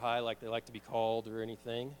high like they like to be called or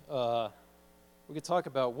anything. We could talk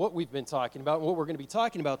about what we've been talking about and what we're going to be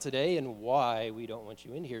talking about today and why we don't want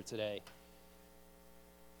you in here today.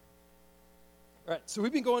 All right, so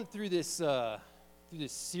we've been going through this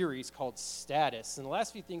series called Status, and the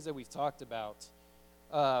last few things that we've talked about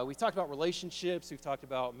relationships, we've talked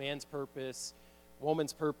about man's purpose,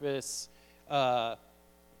 woman's purpose.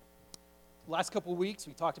 Last couple of weeks,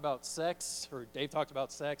 we talked about sex, or Dave talked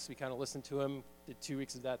about sex. We kind of listened to him, did 2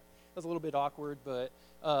 weeks of that. That was a little bit awkward, but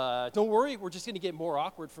don't worry, we're just going to get more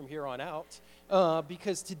awkward from here on out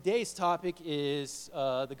because today's topic is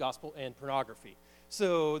the gospel and pornography.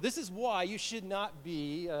 So this is why you should not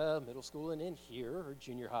be middle school and in here, or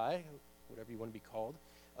junior high, whatever you want to be called,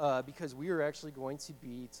 because we are actually going to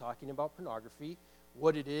be talking about pornography,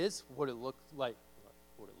 what it is, what it looks like, not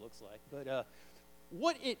what it looks like, but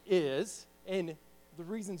what it is, and the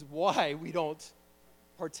reasons why we don't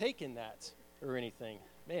partake in that or anything.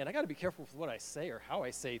 Man, I got to be careful with what I say or how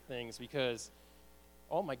I say things because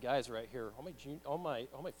all my guys are right here, all my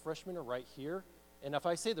freshmen are right here, and if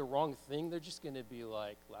I say the wrong thing, they're just going to be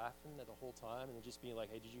like laughing the whole time and just being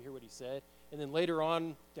like, "Hey, did you hear what he said?" And then later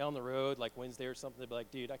on down the road, like Wednesday or something, they'll be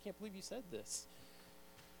like, "Dude, I can't believe you said this."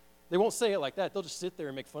 They won't say it like that. They'll just sit there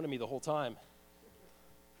and make fun of me the whole time.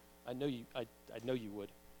 I know you. I know you would.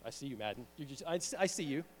 I see you, Madden. I see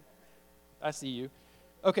you. I see you.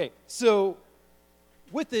 Okay, so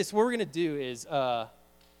with this, what we're going to do is first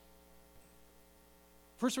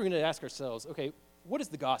we're going to ask ourselves, okay, what is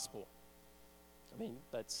the gospel? I mean,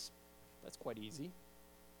 that's quite easy.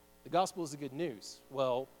 The gospel is the good news.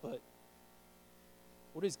 Well, but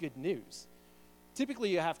what is good news? Typically,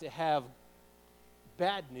 you have to have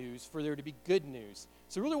bad news for there to be good news.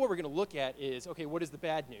 So really what we're going to look at is, okay, what is the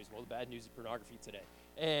bad news? Well, the bad news is pornography today.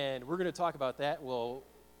 And we're going to talk about that. Well,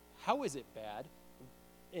 how is it bad?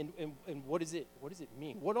 And what does it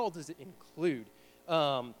mean? What all does it include?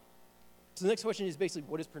 So the next question is basically,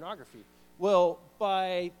 what is pornography? Well,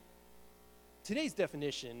 by today's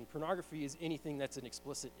definition, pornography is anything that's an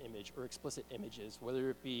explicit image or explicit images, whether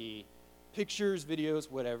it be pictures,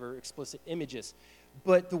 videos, whatever, explicit images.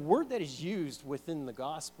 But the word that is used within the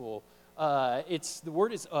gospel, the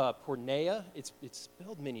word is porneia. It's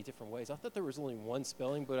spelled many different ways. I thought there was only one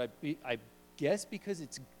spelling, but I guess because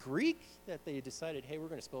it's Greek that they decided, hey, we're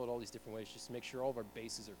going to spell it all these different ways just to make sure all of our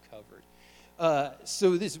bases are covered.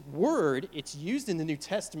 So this word, it's used in the New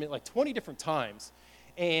Testament like 20 different times.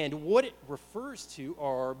 And what it refers to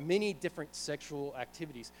are many different sexual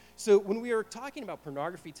activities. So when we are talking about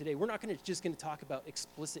pornography today, we're not just going to talk about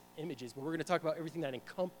explicit images, but we're going to talk about everything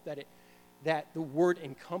that the word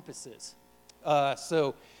encompasses.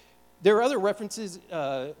 So there are other references.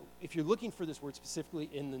 If you're looking for this word specifically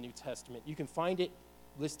in the New Testament, you can find it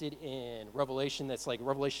listed in Revelation. That's like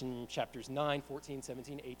Revelation chapters 9, 14,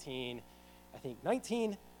 17, 18, I think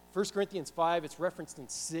 19. 1 Corinthians 5, it's referenced in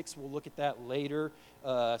 6. We'll look at that later.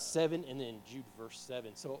 7, and then Jude verse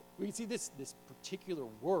 7. So we can see this particular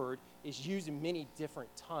word is used in many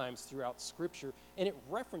different times throughout Scripture, and it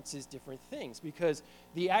references different things because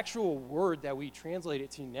the actual word that we translate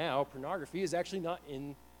it to now, pornography, is actually not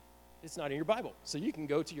in your Bible. So you can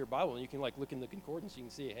go to your Bible and you can look in the concordance. You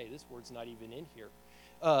can see, hey, this word's not even in here.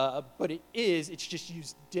 But it's just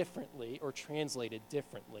used differently or translated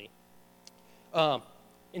differently.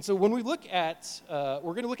 And so when we look at,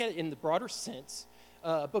 we're going to look at it in the broader sense,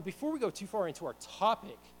 but before we go too far into our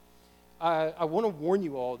topic, I want to warn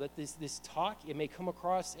you all that this talk, it may come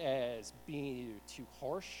across as being either too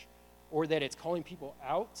harsh or that it's calling people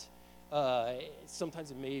out.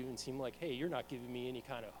 Sometimes it may even seem like, hey, you're not giving me any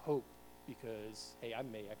kind of hope because, hey, I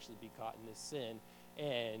may actually be caught in this sin,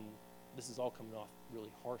 and this is all coming off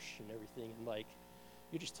really harsh and everything, and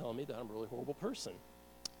you're just telling me that I'm a really horrible person.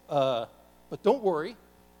 But don't worry.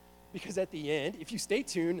 Because at the end, if you stay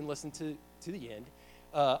tuned and listen to the end,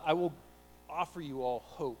 I will offer you all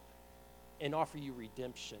hope and offer you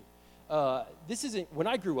redemption. When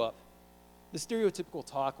I grew up, the stereotypical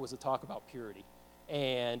talk was a talk about purity.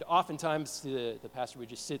 And oftentimes the pastor would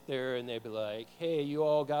just sit there and they'd be like, hey, you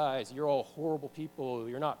all guys, you're all horrible people.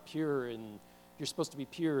 You're not pure, and you're supposed to be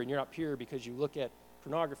pure, and you're not pure because you look at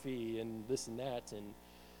pornography and this and that. And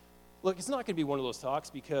look, it's not going to be one of those talks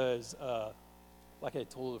because like I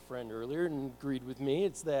told a friend earlier and agreed with me,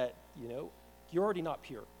 it's that, you're already not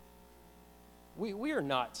pure. We're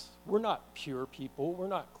not pure people. We're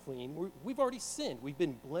not clean. We've already sinned. We've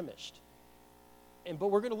been blemished.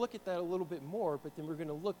 But we're going to look at that a little bit more, but then we're going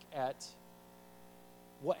to look at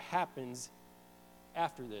what happens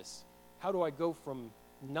after this. How do I go from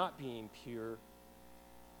not being pure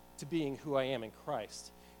to being who I am in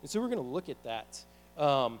Christ? And so we're going to look at that.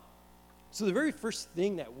 So the very first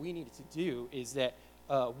thing that we needed to do is that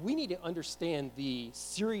we need to understand the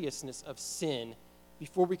seriousness of sin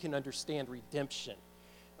before we can understand redemption.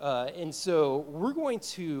 And so we're going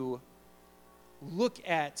to look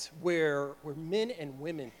at where men and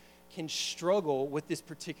women can struggle with this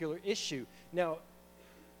particular issue. Now,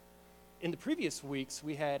 in the previous weeks,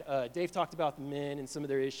 we had Dave talked about the men and some of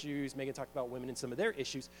their issues. Megan talked about women and some of their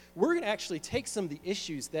issues. We're going to actually take some of the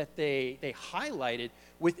issues that they highlighted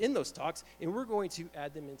within those talks, and we're going to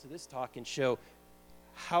add them into this talk and show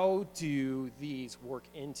how do these work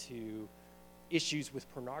into issues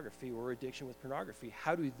with pornography or addiction with pornography.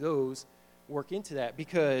 How do those work into that?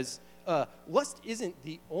 Because lust isn't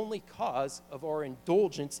the only cause of our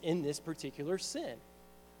indulgence in this particular sin.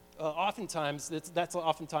 Oftentimes, that's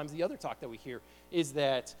oftentimes the other talk that we hear is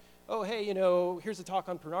that, oh, hey, here's a talk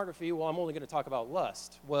on pornography. Well, I'm only going to talk about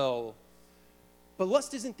lust. Well, but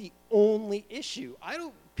lust isn't the only issue.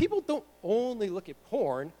 People don't only look at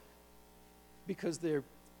porn because they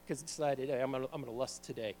decided, hey, I'm gonna lust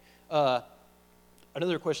today.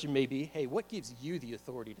 Another question may be, hey, what gives you the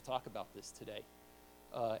authority to talk about this today?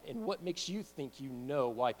 And what makes you think you know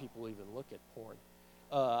why people even look at porn?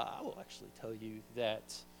 I will actually tell you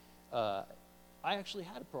that I actually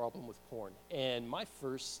had a problem with porn. And my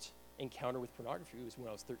first encounter with pornography was when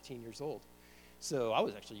I was 13 years old. So I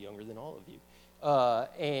was actually younger than all of you.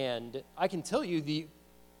 And I can tell you the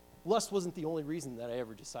lust wasn't the only reason that I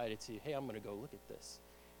ever decided to, hey, I'm going to go look at this.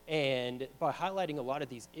 And by highlighting a lot of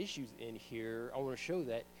these issues in here, I want to show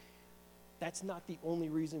that that's not the only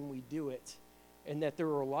reason we do it, and that there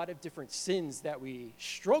are a lot of different sins that we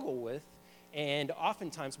struggle with, and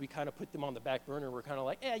oftentimes we kind of put them on the back burner. We're kind of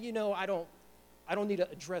like, I don't need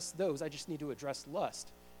to address those. I just need to address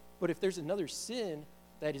lust. But if there's another sin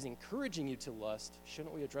that is encouraging you to lust,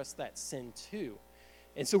 shouldn't we address that sin too?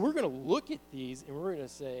 And so we're going to look at these and we're going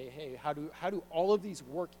to say, hey, how do all of these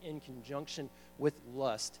work in conjunction with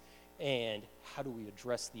lust, and how do we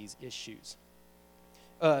address these issues?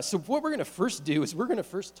 So what we're going to first do is we're going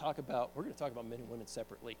to talk about men and women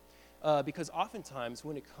separately, because oftentimes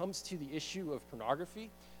when it comes to the issue of pornography,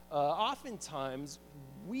 oftentimes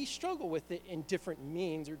we struggle with it in different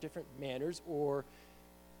means or different manners or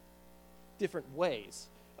different ways,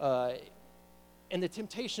 and the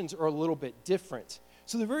temptations are a little bit different.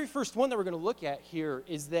 So the very first one that we're going to look at here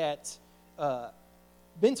is that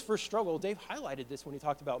men's first struggle, Dave highlighted this when he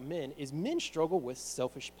talked about men, is men struggle with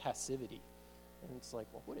selfish passivity. And it's like,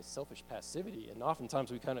 well, what is selfish passivity? And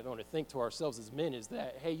oftentimes we kind of want to think to ourselves as men is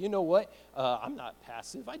that, hey, you know what? I'm not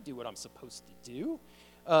passive. I do what I'm supposed to do.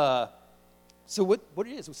 So what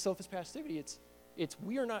it is with selfish passivity, it's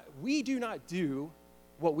we do not do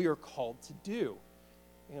what we are called to do.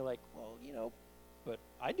 And you're like, well, but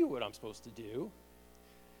I do what I'm supposed to do.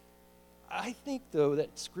 I think, though,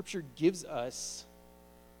 that Scripture gives us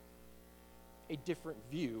a different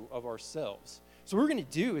view of ourselves. So what we're going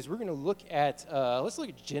to do is we're going to look at, let's look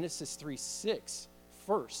at Genesis 3:6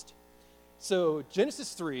 first. So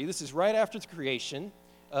Genesis 3, this is right after the creation.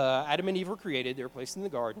 Adam and Eve were created. They were placed in the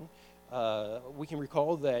garden. We can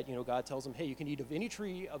recall that, God tells them, hey, you can eat of any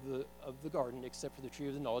tree of the garden except for the tree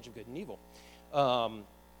of the knowledge of good and evil.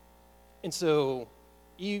 And so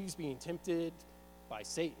Eve's being tempted by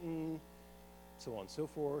Satan, so on and so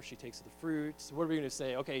forth. She takes the fruit. So what are we going to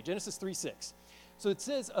say? Okay, Genesis 3:6. So it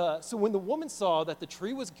says, so when the woman saw that the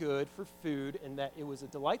tree was good for food and that it was a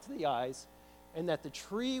delight to the eyes and that the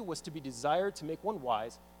tree was to be desired to make one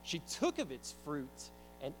wise, she took of its fruit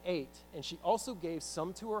and ate, and she also gave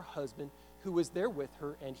some to her husband who was there with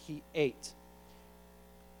her, and he ate.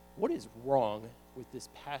 What is wrong with this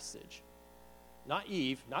passage? Not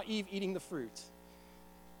Eve eating the fruit.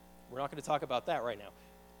 We're not going to talk about that right now.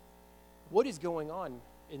 What is going on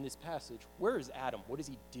in this passage? Where is Adam? What is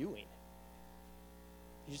he doing?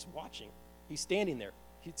 He's just watching. He's standing there.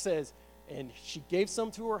 It says, and she gave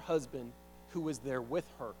some to her husband who was there with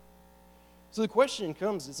her. So the question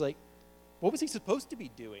comes, it's like, what was he supposed to be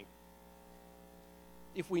doing?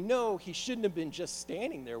 If we know he shouldn't have been just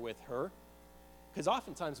standing there with her, because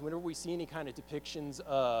oftentimes whenever we see any kind of depictions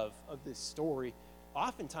of this story,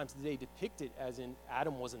 oftentimes they depict it as in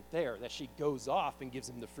Adam wasn't there, that she goes off and gives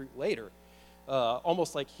him the fruit later.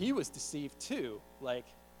 Almost like he was deceived too. Like,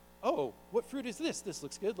 oh, what fruit is this? This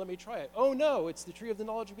looks good. Let me try it. Oh, no, it's the tree of the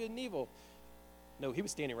knowledge of good and evil. No, he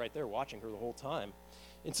was standing right there watching her the whole time.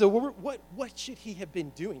 And so what should he have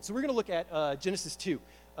been doing? So we're going to look at Genesis 2,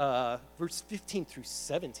 verse 15 through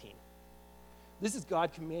 17. This is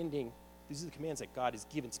God commanding. These are the commands that God has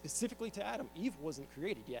given specifically to Adam. Eve wasn't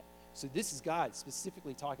created yet. So this is God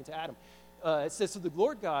specifically talking to Adam. It says, so the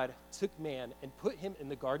Lord God took man and put him in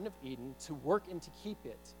the Garden of Eden to work and to keep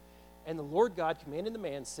it. And the Lord God commanded the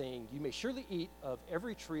man, saying, You may surely eat of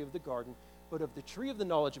every tree of the garden, but of the tree of the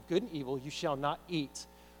knowledge of good and evil you shall not eat.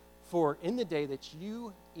 For in the day that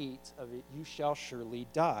you eat of it, you shall surely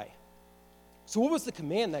die. So what was the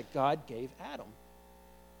command that God gave Adam?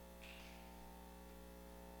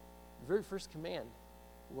 The very first command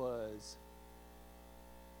was,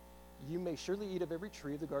 you may surely eat of every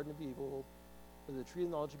tree of the garden of evil, or the tree of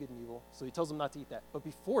the knowledge of good and evil. So he tells them not to eat that. But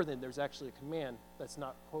before then, there's actually a command that's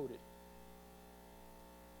not quoted.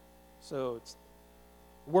 So it's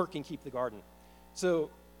work and keep the garden. So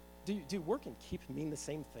do work and keep mean the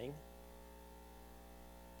same thing?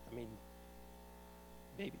 I mean,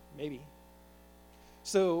 maybe.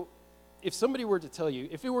 So if somebody were to tell you,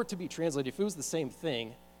 if it were to be translated, if it was the same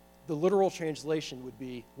thing, the literal translation would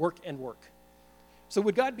be work and work. So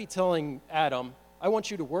would God be telling Adam, I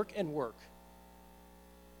want you to work and work?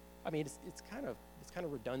 I mean, it's kind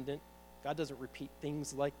of redundant. God doesn't repeat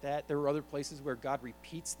things like that. There are other places where God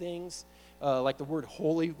repeats things, like the word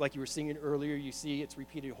holy, like you were singing earlier. You see it's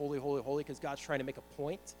repeated holy, holy, holy, because God's trying to make a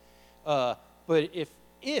point. But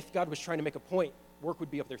if God was trying to make a point, work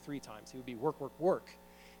would be up there 3 times. He would be work, work, work,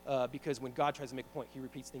 because when God tries to make a point, he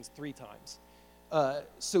repeats things 3 times.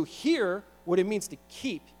 So here, what it means to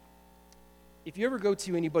keep, if you ever go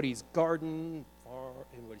to anybody's garden,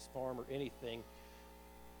 anybody's farm or anything,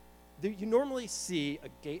 you normally see a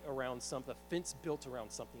gate around something, a fence built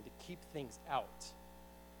around something to keep things out,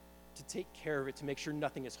 to take care of it, to make sure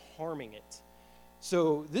nothing is harming it.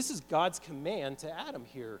 So this is God's command to Adam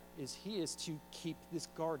here, is he is to keep this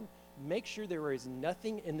garden. Make sure there is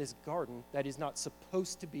nothing in this garden that is not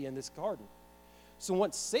supposed to be in this garden. So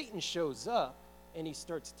once Satan shows up and he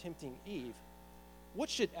starts tempting Eve, what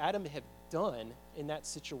should Adam have done in that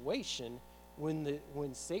situation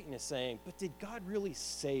when Satan is saying, but did God really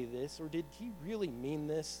say this, or did he really mean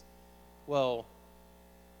this? Well,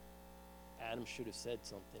 Adam should have said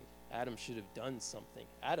something. Adam should have done something.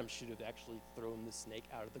 Adam should have actually thrown the snake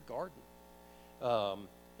out of the garden.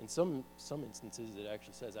 In some instances, it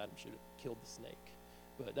actually says Adam should have killed the snake.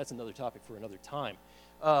 But that's another topic for another time.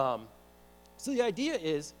 So the idea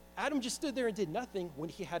is, Adam just stood there and did nothing when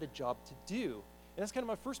he had a job to do. And that's kind of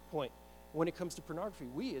my first point when it comes to pornography.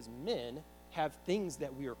 We as men have things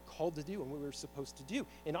that we are called to do and what we're supposed to do.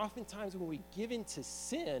 And oftentimes when we give in to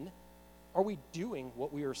sin, are we doing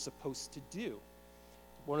what we are supposed to do?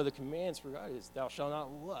 One of the commands for God is, thou shalt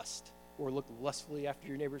not lust or look lustfully after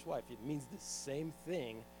your neighbor's wife. It means the same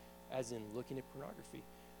thing as in looking at pornography.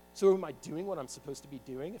 So am I doing what I'm supposed to be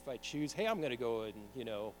doing? If I choose, hey, I'm going to go and,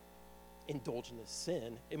 indulge in this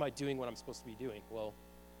sin, am I doing what I'm supposed to be doing? Well,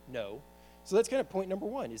 no. So that's kind of point number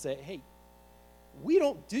 1, is that, hey, we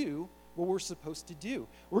don't do what we're supposed to do.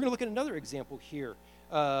 We're going to look at another example here.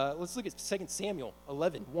 Let's look at 2 Samuel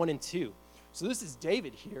 11, 1 and 2. So this is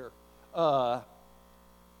David here.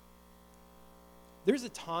 There's a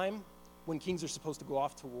time when kings are supposed to go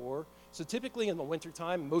off to war. So typically in the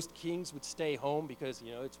wintertime, most kings would stay home because,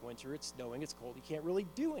 it's winter, it's snowing, it's cold, you can't really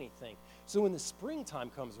do anything. So when the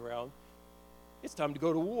springtime comes around, it's time to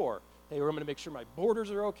go to war. Hey, I'm going to make sure my borders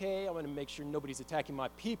are okay. I'm going to make sure nobody's attacking my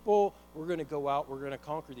people. We're going to go out. We're going to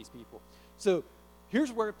conquer these people. So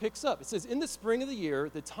here's where it picks up. It says, in the spring of the year,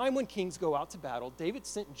 the time when kings go out to battle, David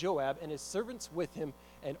sent Joab and his servants with him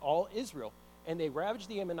and all Israel. And they ravaged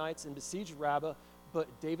the Ammonites and besieged Rabbah, but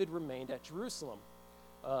David remained at Jerusalem.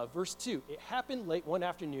 Verse 2, it happened late one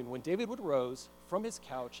afternoon when David arose from his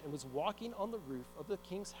couch and was walking on the roof of the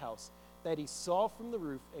king's house, that he saw from the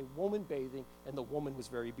roof a woman bathing, and the woman was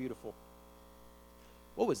very beautiful.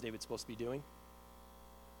 What was David supposed to be doing?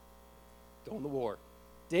 Going to war.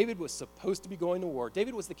 David was supposed to be going to war.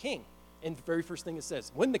 David was the king. And the very first thing it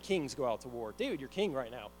says, when the kings go out to war, David, you're king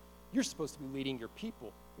right now. You're supposed to be leading your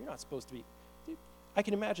people. You're not supposed to be. Dude, I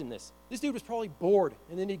can imagine this. This dude was probably bored,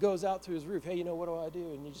 and then he goes out to his roof. Hey, what do I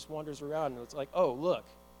do? And he just wanders around, and it's like, oh, look,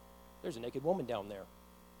 there's a naked woman down there.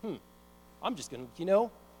 I'm just going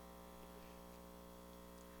to,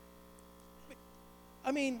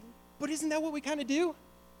 I mean, but isn't that what we kind of do?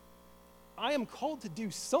 I am called to do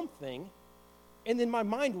something, and then my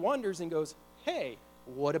mind wanders and goes, hey,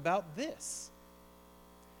 what about this?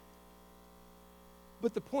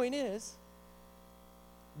 But the point is,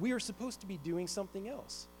 we are supposed to be doing something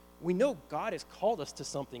else. We know God has called us to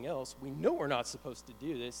something else. We know we're not supposed to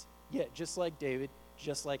do this, yet just like David,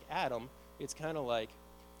 just like Adam, it's kind of like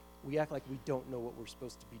we act like we don't know what we're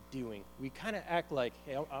supposed to be doing. We kind of act like,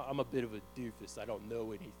 hey, I'm a bit of a doofus. I don't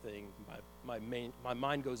know anything. My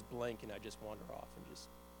mind goes blank, and I just wander off and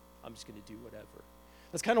I'm just going to do whatever.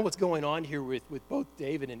 That's kind of what's going on here with both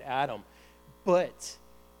David and Adam. But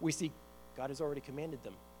we see God has already commanded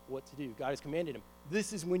them. what to do. God has commanded him,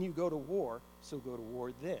 this is when you go to war, so go to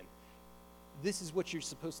war then. This is what you're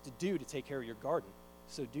supposed to do to take care of your garden,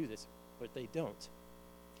 so do this. But they don't.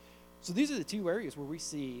 So these are the two areas where we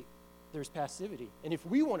see there's passivity. And if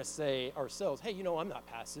we want to say ourselves, hey, I'm not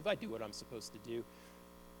passive, I do what I'm supposed to do.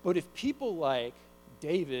 But if people like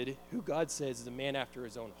David, who God says is a man after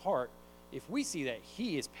his own heart, if we see that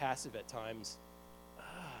he is passive at times,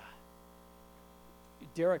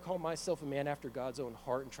 dare I call myself a man after God's own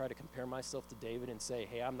heart and try to compare myself to David and say,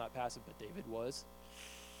 hey, I'm not passive, but David was?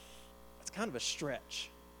 That's kind of a stretch.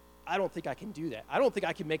 I don't think I can do that. I don't think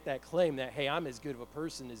I can make that claim that, hey, I'm as good of a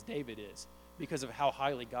person as David is because of how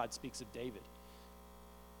highly God speaks of David.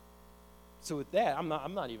 So with that, I'm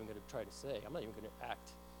not even going to try to say. I'm not even going to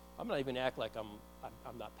act like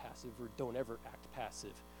I'm not passive, or don't ever act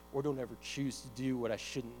passive, or don't ever choose to do what I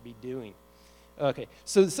shouldn't be doing. Okay,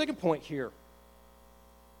 so the second point here,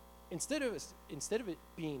 instead of it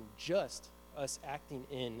being just us acting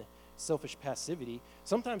in selfish passivity,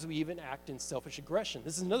 sometimes we even act in selfish aggression.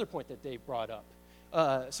 This is another point that Dave brought up.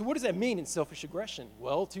 So what does that mean in selfish aggression?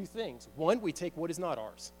 Well, two things. One, we take what is not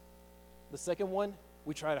ours. The second one,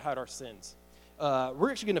 we try to hide our sins. We're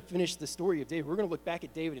actually going to finish the story of David. We're going to look back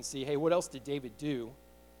at David and see, hey, what else did David do?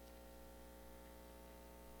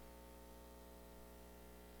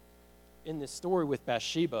 In this story with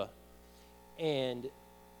Bathsheba. And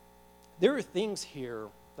there are things here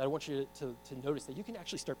that I want you to notice that you can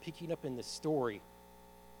actually start picking up in this story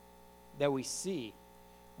that we see.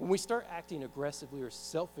 When we start acting aggressively or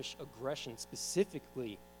selfish aggression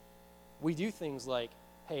specifically, we do things like,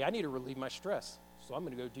 hey, I need to relieve my stress, so I'm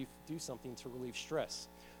going to go do something to relieve stress.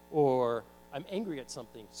 Or I'm angry at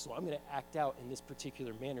something, so I'm going to act out in this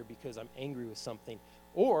particular manner because I'm angry with something.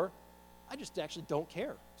 Or I just actually don't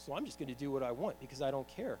care, so I'm just going to do what I want because I don't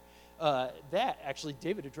care. That actually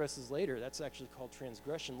David addresses later. That's actually called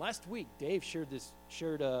transgression. Last week, Dave shared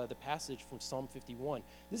the passage from Psalm 51.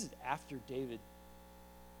 This is after David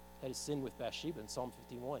had his sin with Bathsheba in Psalm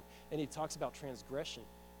 51, and he talks about transgression.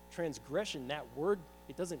 Transgression, that word,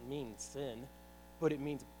 it doesn't mean sin, but it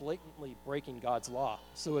means blatantly breaking God's law.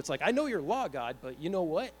 So it's like, I know your law, God, but you know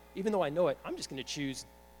what? Even though I know it, I'm just going to choose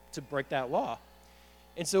to break that law.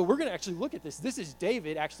 And so we're going to actually look at this. This is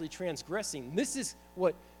David actually transgressing. This is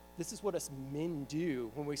what us men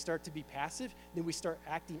do when we start to be passive. Then we start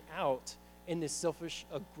acting out in this selfish,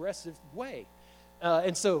 aggressive way.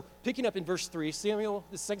 And so picking up in verse 3, this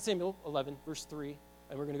is 2 Samuel 11, verse 3,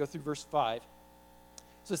 and we're going to go through verse 5.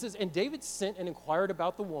 So it says, and David sent and inquired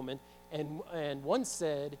about the woman, and one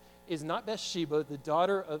said, is not Bathsheba the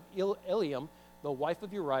daughter of Eliam, the wife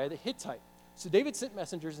of Uriah the Hittite? So David sent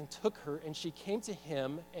messengers and took her, and she came to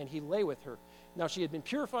him, and he lay with her. Now she had been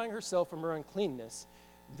purifying herself from her uncleanness.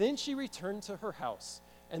 Then she returned to her house,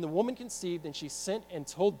 and the woman conceived, and she sent and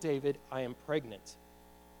told David, I am pregnant.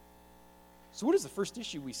 So what is the first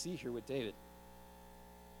issue we see here with David?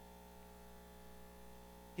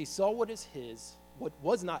 He saw what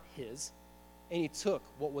was not his, and he took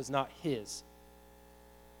what was not his.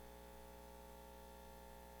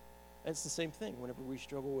 And it's the same thing whenever we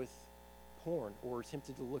struggle with porn or are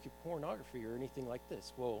tempted to look at pornography or anything like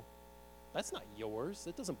this. Well, that's not yours.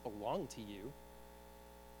 It doesn't belong to you.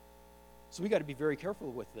 So we got to be very careful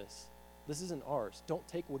with this. This isn't ours. Don't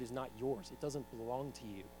take what is not yours. It doesn't belong to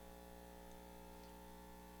you.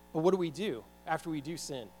 But what do we do after we do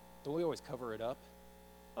sin? Don't we always cover it up?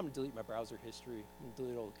 I'm going to delete my browser history. I'm going to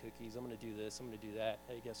delete all the cookies. I'm going to do this. I'm going to do that.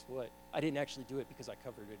 Hey, guess what? I didn't actually do it because I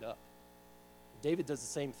covered it up. David does the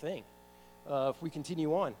same thing. If we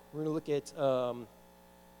continue on, we're going to look at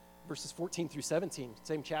verses 14 through 17,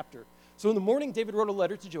 same chapter. So in the morning, David wrote a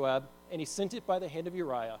letter to Joab, and he sent it by the hand of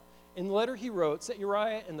Uriah. In the letter he wrote, set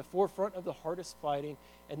Uriah in the forefront of the hardest fighting,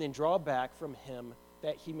 and then draw back from him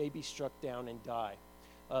that he may be struck down and die.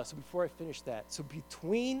 So before I finish that, so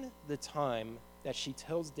between the time that she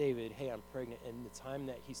tells David, hey, I'm pregnant, and the time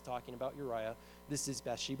that he's talking about Uriah, this is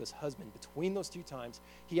Bathsheba's husband. Between those two times,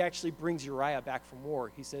 he actually brings Uriah back from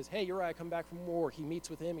war. He says, hey, Uriah, come back from war. He meets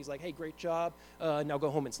with him. He's like, hey, great job. Now go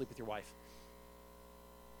home and sleep with your wife.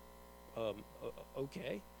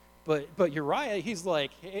 Okay. But Uriah, he's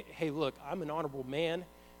like, hey, look, I'm an honorable man.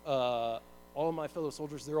 All of my fellow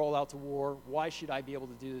soldiers, they're all out to war. Why should I be able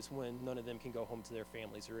to do this when none of them can go home to their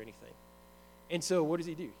families or anything? And so what does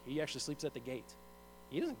he do? He actually sleeps at the gate.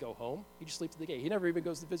 He doesn't go home. He just sleeps at the gate. He never even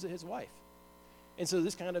goes to visit his wife. And so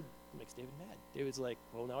this kind of makes David mad. David's like,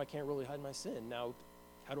 well, now I can't really hide my sin. Now,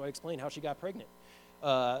 how do I explain how she got pregnant?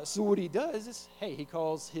 So what he does is, hey, he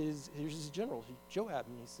calls here's his general, Joab,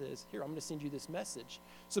 and he says, here, I'm going to send you this message.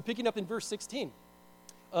 So picking up in verse 16,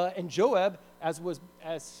 and Joab,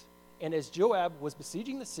 And as Joab was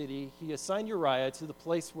besieging the city, he assigned Uriah to the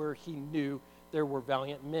place where he knew there were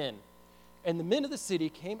valiant men. And the men of the city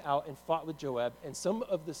came out and fought with Joab, and some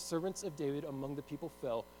of the servants of David among the people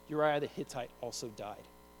fell. Uriah the Hittite also died.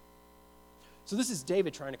 So this is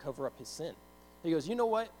David trying to cover up his sin. He goes, you know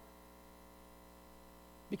what?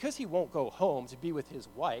 Because he won't go home to be with his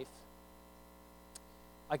wife,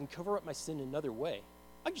 I can cover up my sin another way.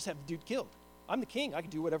 I can just have the dude killed. I'm the king. I can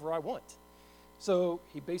do whatever I want. So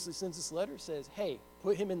he basically sends this letter, says, hey,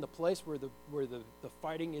 put him in the place where the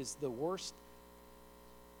fighting is the worst.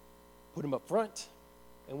 Put him up front,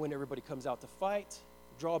 and when everybody comes out to fight,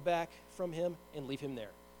 draw back from him and leave him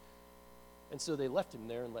there. And so they left him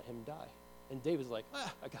there and let him die. And David's like,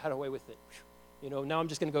 I got away with it. You know, now I'm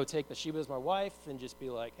just going to go take Bathsheba as my wife and just be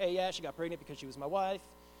like, hey, yeah, she got pregnant because she was my wife.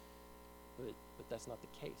 But that's not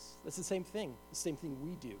the case. That's the same thing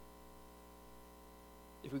we do.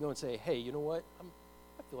 If we go and say, hey, you know what?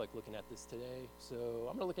 I feel like looking at this today, so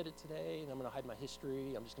I'm going to look at it today, and I'm going to hide my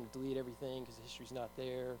history. I'm just going to delete everything because the history's not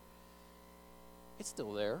there. It's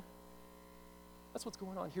still there. That's what's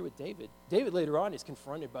going on here with David. David later on is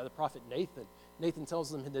confronted by the prophet Nathan. Nathan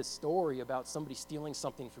tells him this story about somebody stealing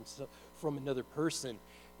something from another person.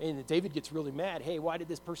 And David gets really mad. Hey, why did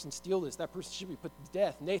this person steal this? That person should be put to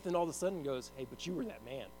death. Nathan all of a sudden goes, hey, but you were that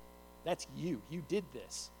man. That's you. You did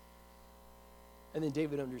this. And then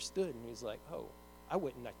David understood, and he's like, oh, I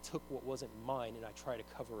went and I took what wasn't mine and I tried to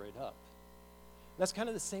cover it up. And that's kind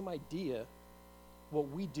of the same idea. What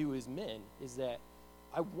we do as men is that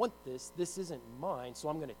I want this isn't mine, so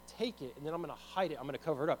I'm going to take it, and then I'm going to hide it, I'm going to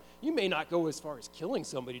cover it up. You may not go as far as killing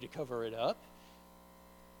somebody to cover it up,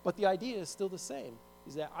 but the idea is still the same,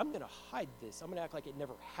 is that I'm going to hide this. I'm going to act like it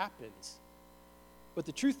never happens. But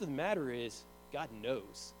the truth of the matter is, God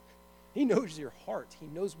knows. He knows your heart. He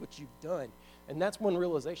knows what you've done. And that's one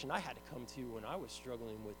realization I had to come to when I was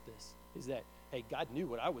struggling with this, is that, hey, God knew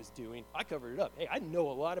what I was doing. I covered it up. Hey, I know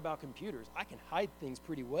a lot about computers. I can hide things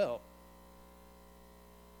pretty well.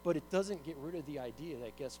 But it doesn't get rid of the idea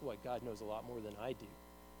that, guess what? God knows a lot more than I do.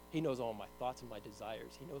 He knows all my thoughts and my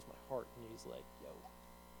desires. He knows my heart. And he's like, yo,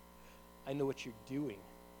 I know what you're doing,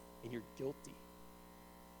 and you're guilty.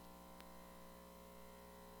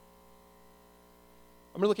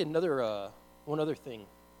 I'm going to look at one other thing.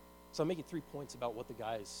 So I'm making 3 points about what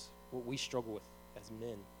we struggle with as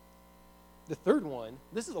men. The third one,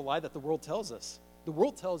 this is a lie that the world tells us. The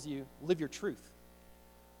world tells you, live your truth.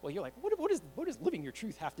 Well, you're like, what does living your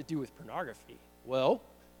truth have to do with pornography? Well,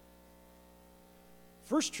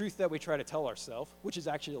 first truth that we try to tell ourselves, which is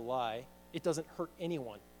actually a lie, it doesn't hurt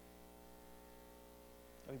anyone.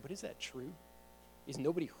 I mean, but is that true? Is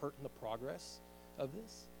nobody hurt in the progress of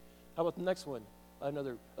this? How about the next one?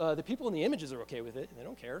 The people in the images are okay with it, and they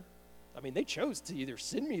don't care. I mean, they chose to either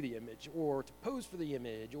send me the image or to pose for the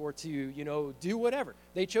image or to, do whatever.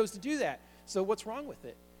 They chose to do that. So what's wrong with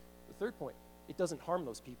it? The third point, it doesn't harm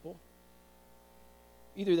those people.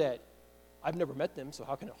 Either that I've never met them, so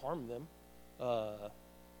how can it harm them?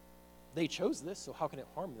 They chose this, so how can it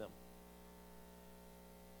harm them?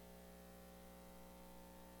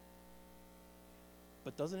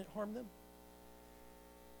 But doesn't it harm them?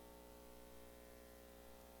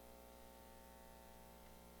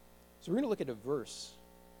 So we're going to look at a verse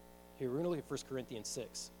here. We're going to look at 1 Corinthians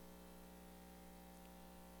 6.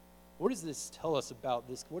 What does this tell us about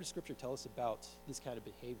this? What does Scripture tell us about this kind of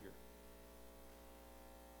behavior?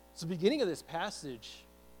 So the beginning of this passage,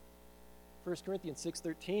 1 Corinthians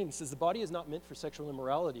 6:13 says, the body is not meant for sexual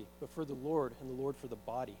immorality, but for the Lord, and the Lord for the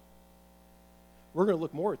body. We're going to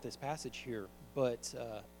look more at this passage here, but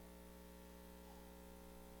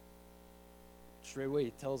straight away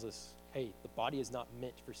it tells us, hey, the body is not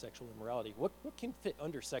meant for sexual immorality. What can fit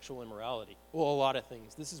under sexual immorality? Well, a lot of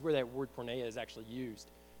things. This is where that word porneia is actually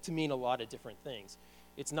used to mean a lot of different things.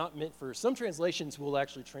 It's not meant for, some translations will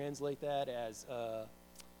actually translate that as, I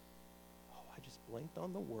just blanked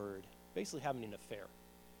on the word, basically having an affair.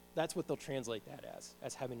 That's what they'll translate that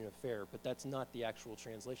as having an affair, but that's not the actual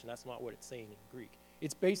translation. That's not what it's saying in Greek.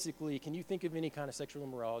 It's basically, can you think of any kind of sexual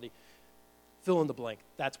immorality? Fill in the blank.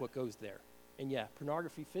 That's what goes there. And yeah,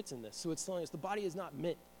 pornography fits in this. So it's telling us the body is not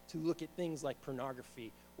meant to look at things like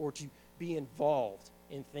pornography or to be involved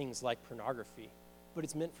in things like pornography, but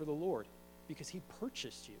it's meant for the Lord because he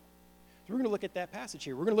purchased you. So we're going to look at that passage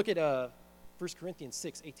here. We're going to look at 1 Corinthians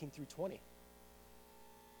 6:18 through 20.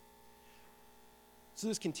 So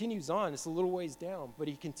this continues on. It's a little ways down, but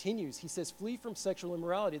he continues. He says, flee from sexual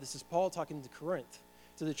immorality. This is Paul talking to Corinth,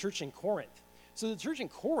 to the church in Corinth. So the church in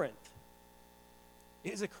Corinth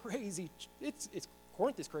is a crazy,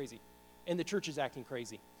 Corinth is crazy, and the church is acting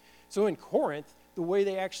crazy. So in Corinth, the way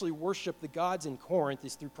they actually worship the gods in Corinth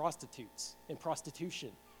is through prostitutes and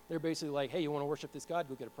prostitution. They're basically like, hey, you want to worship this god?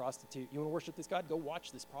 Go get a prostitute. You want to worship this god? Go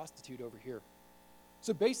watch this prostitute over here.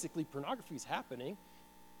 So basically, pornography is happening.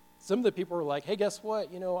 Some of the people are like, hey, guess what?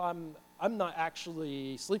 I'm not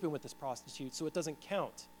actually sleeping with this prostitute, so it doesn't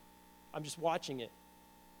count. I'm just watching it.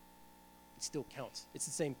 It still counts. It's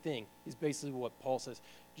the same thing. Is basically what Paul says.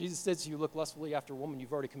 Jesus says, you look lustfully after a woman,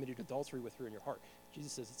 you've already committed adultery with her in your heart.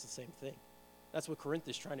 Jesus says it's the same thing. That's what Corinth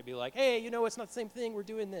is trying to be like, hey, it's not the same thing, we're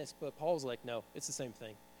doing this. But Paul's like, no, it's the same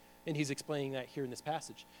thing. And he's explaining that here in this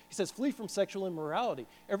passage. He says, flee from sexual immorality.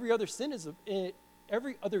 Every other sin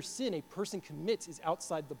a person commits is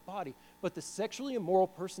outside the body, but the sexually immoral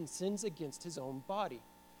person sins against his own body.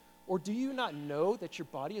 Or do you not know that your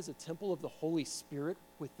body is a temple of the Holy Spirit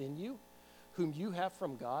within you, whom you have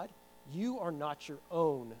from God? You are not your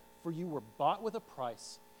own, for you were bought with a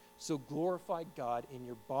price, so glorify God in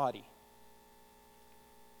your body.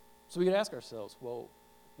 So we could ask ourselves, well,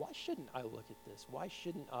 why shouldn't I look at this? Why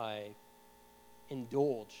shouldn't I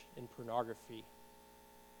indulge in pornography?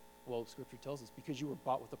 Well, Scripture tells us because you were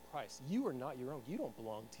bought with a price. You are not your own. You don't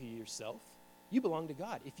belong to yourself. You belong to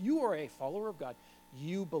God. If you are a follower of God,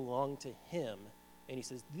 you belong to Him. And He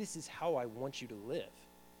says, this is how I want you to live.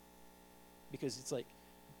 Because it's like,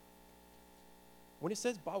 when it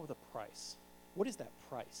says bought with a price, what is that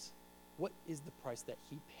price? What is the price that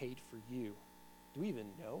He paid for you? Do we even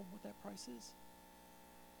know what that price is?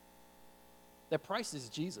 That price is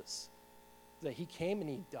Jesus. That He came and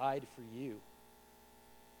He died for you.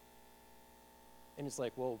 And it's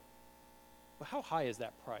like, well, how high is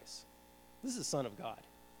that price? This is the Son of God.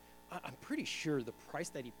 I'm pretty sure the price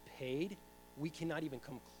that He paid, we cannot even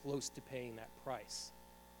come close to paying that price.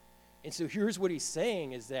 And so here's what He's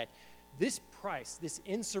saying is that this price, this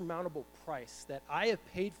insurmountable price that I have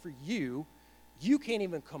paid for you, you can't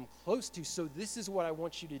even come close to. So this is what I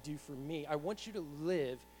want you to do for me. I want you to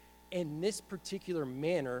live in this particular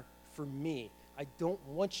manner for me. I don't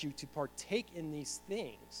want you to partake in these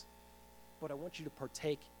things, but I want you to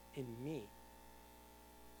partake in me.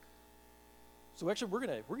 So actually, we're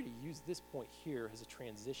gonna use this point here as a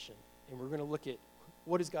transition, and we're gonna look at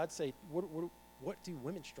what does God say? What do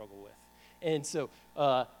women struggle with? And so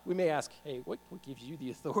we may ask, hey, what gives you the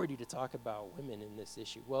authority to talk about women in this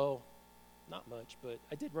issue? Well, not much, but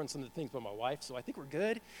I did run some of the things by my wife, so I think we're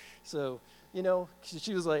good. So,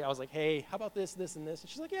 she was like, I was like, hey, how about this, this, and this? And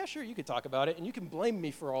she's like, yeah, sure, you could talk about it, and you can blame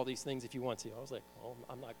me for all these things if you want to. I was like, well,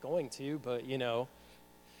 I'm not going to, but,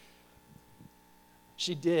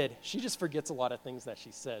 she did. She just forgets a lot of things that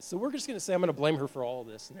she says. So we're just going to say I'm going to blame her for all of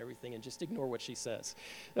this and everything and just ignore what she says.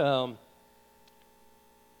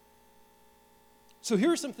 So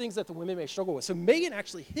here are some things that the women may struggle with. So Megan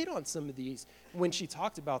actually hit on some of these when she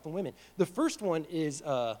talked about the women. The first one is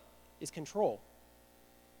control.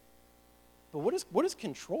 But what does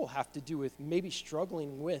control have to do with maybe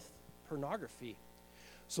struggling with pornography?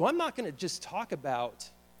 So I'm not going to just talk about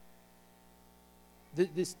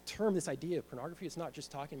this term, this idea of pornography. It's not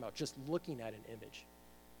just talking about just looking at an image,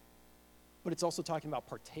 but it's also talking about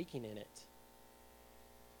partaking in it.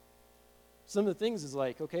 Some of the things is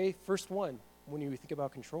like, okay, first one, when you think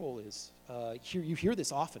about control is, you hear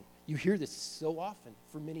this often. You hear this so often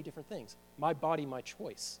for many different things. My body, my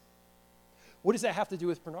choice. What does that have to do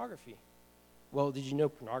with pornography? Well, did you know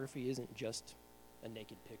pornography isn't just a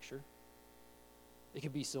naked picture? It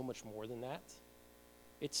could be so much more than that.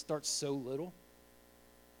 It starts so little,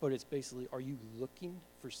 but it's basically, are you looking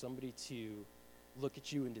for somebody to look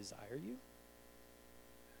at you and desire you?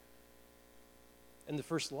 And the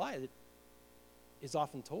first lie that is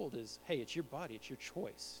often told is, hey, it's your body, it's your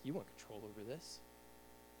choice. You want control over this.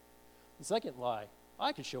 The second lie,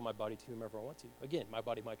 I can show my body to whomever I want to. Again, my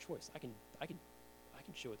body, my choice. I can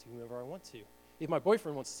show it to whomever I want to. If my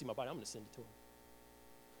boyfriend wants to see my body, I'm going to send it to him.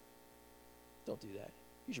 Don't do that.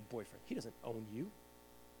 He's your boyfriend. He doesn't own you.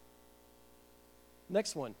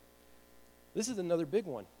 Next one. This is another big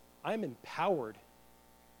one. I'm empowered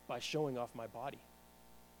by showing off my body.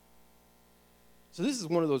 So this is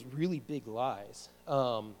one of those really big lies.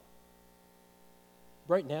 Right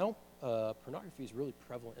now, pornography is really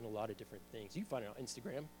prevalent in a lot of different things. You can find it on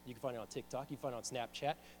Instagram. You can find it on TikTok. You can find it on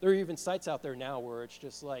Snapchat. There are even sites out there now where it's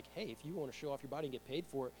just like, hey, if you want to show off your body and get paid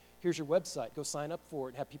for it, here's your website. Go sign up for it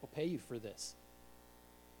and have people pay you for this.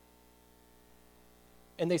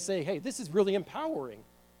 And they say, hey, this is really empowering.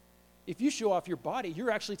 If you show off your body,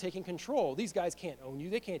 you're actually taking control. These guys can't own you.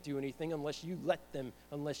 They can't do anything unless you let them,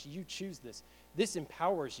 unless you choose this. This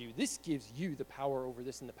empowers you. This gives you the power over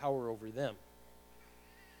this and the power over them.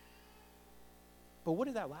 But what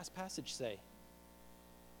did that last passage say?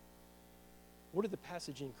 What did the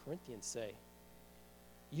passage in Corinthians say?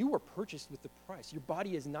 You were purchased with the price. Your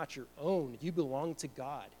body is not your own. You belong to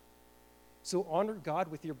God. So honor God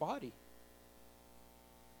with your body.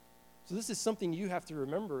 So this is something you have to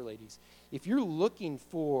remember, ladies. If you're looking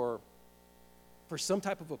for some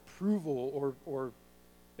type of approval or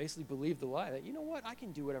basically believe the lie that, you know what, I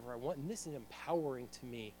can do whatever I want, and this is empowering to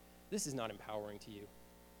me. This is not empowering to you.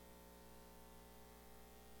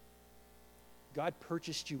 God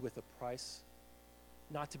purchased you with a price,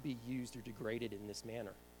 not to be used or degraded in this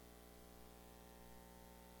manner.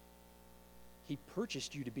 He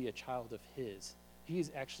purchased you to be a child of his. He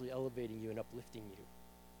is actually elevating you and uplifting you.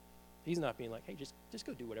 He's not being like, hey, just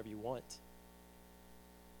go do whatever you want.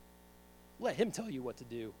 Let him tell you what to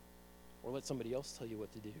do, or let somebody else tell you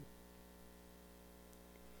what to do.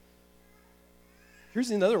 Here's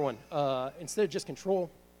another one. Instead of just control,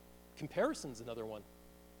 comparison's another one.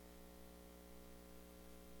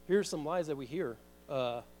 Here's some lies that we hear.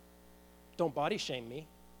 Don't body shame me.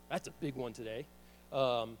 That's a big one today.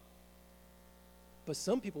 But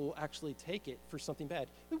some people will actually take it for something bad.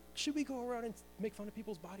 Should we go around and make fun of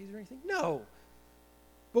people's bodies or anything? No.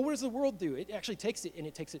 But what does the world do? It actually takes it and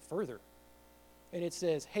it takes it further. And it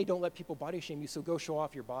says, hey, don't let people body shame you, so go show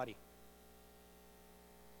off your body.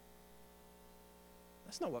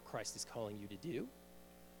 That's not what Christ is calling you to do.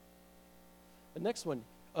 The next one,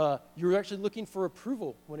 you're actually looking for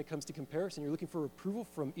approval when it comes to comparison. You're looking for approval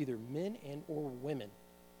from either men and or women.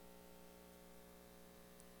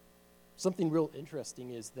 Something real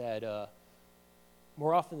interesting is that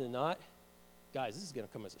more often than not, guys, this is going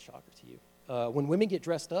to come as a shocker to you. When women get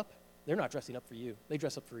dressed up, they're not dressing up for you. They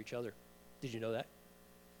dress up for each other. Did you know that?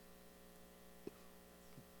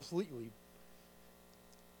 Completely.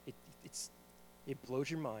 It blows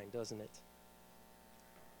your mind, doesn't it?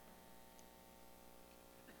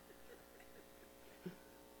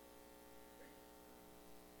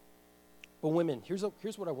 But women, here's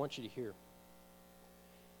what I want you to hear.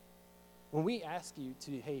 When we ask you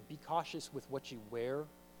to, hey, be cautious with what you wear,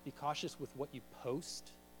 be cautious with what you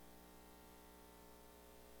post,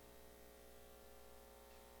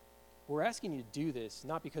 we're asking you to do this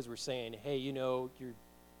not because we're saying, hey, you know,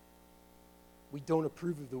 we don't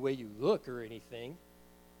approve of the way you look or anything.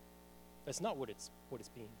 That's not what it's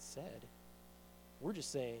being said. We're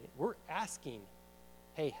just saying, we're asking,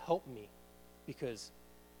 hey, help me, because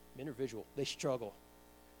men are visual. They struggle.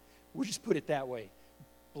 We'll just put it that way,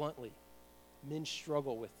 bluntly. Men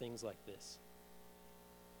struggle with things like this.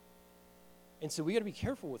 And so we got to be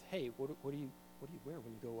careful with, hey, what do you wear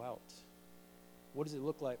when you go out? What does it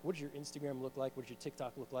look like? What does your Instagram look like? What does your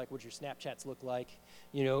TikTok look like? What does your Snapchats look like?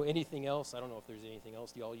 You know, anything else? I don't know if there's anything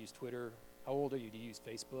else. Do you all use Twitter? How old are you? Do you use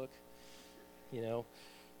Facebook? You know,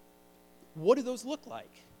 what do those look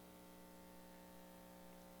like?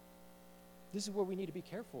 This is where we need to be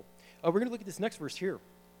careful. We're going to look at this next verse here,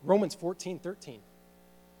 Romans 14:13.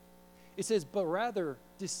 It says, but rather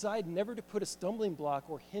decide never to put a stumbling block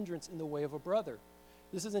or hindrance in the way of a brother.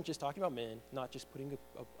 This isn't just talking about men, not just putting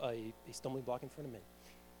a stumbling block in front of men.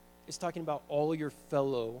 It's talking about all your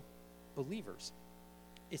fellow believers.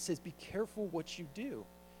 It says, be careful what you do.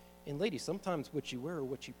 And ladies, sometimes what you wear or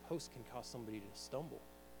what you post can cause somebody to stumble.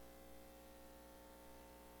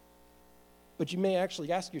 But you may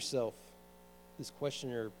actually ask yourself this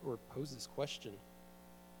question or pose this question.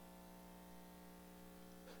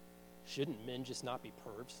 Shouldn't men just not be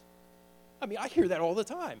pervs? I mean, I hear that all the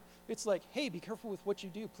time. It's like, hey, be careful with what you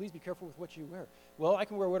do. Please be careful with what you wear. Well, I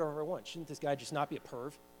can wear whatever I want. Shouldn't this guy just not be a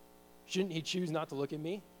perv? Shouldn't he choose not to look at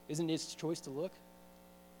me? Isn't it his choice to look?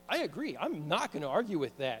 I agree. I'm not going to argue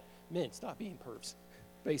with that. Men, stop being pervs,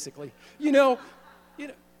 basically. You know.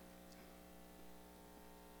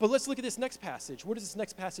 But let's look at this next passage. What does this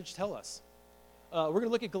next passage tell us? We're going to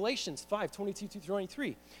look at Galatians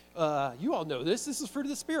 5:22-23. You all know this. This is fruit of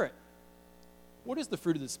the Spirit. What is the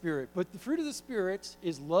fruit of the Spirit? But the fruit of the Spirit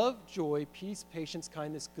is love, joy, peace, patience,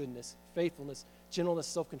 kindness, goodness, faithfulness, gentleness,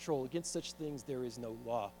 self-control. Against such things there is no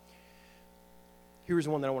law. Here's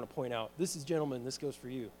one that I want to point out. This is, gentlemen, this goes for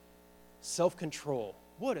you. Self-control.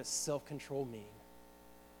 What does self-control mean?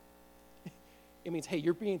 It means, hey,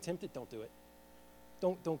 you're being tempted, don't do it.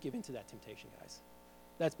 Don't give in to that temptation, guys.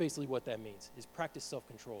 That's basically what that means, is practice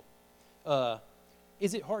self-control.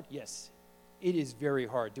 Is it hard? Yes. It is very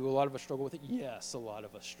hard. Do a lot of us struggle with it? Yes, a lot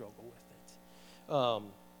of us struggle with it. But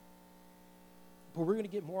we're going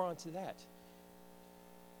to get more onto that.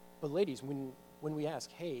 But ladies, when we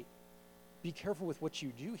ask, hey, be careful with what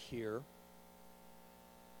you do here,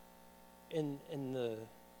 and the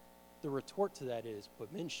retort to that is,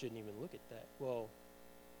 but men shouldn't even look at that. Well,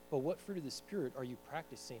 but what fruit of the Spirit are you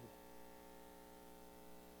practicing?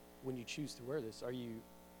 when you choose to wear this, are you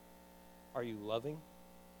loving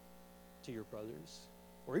to your brothers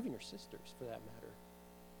or even your sisters for that matter?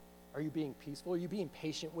 Are you being peaceful? Are you being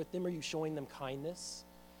patient with them? Are you showing them kindness?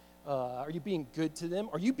 Are you being good to them?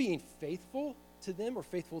 Are you being faithful to them or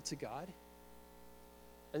faithful to God?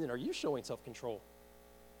 And then are you showing self-control?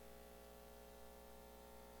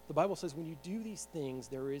 The Bible says when you do these things,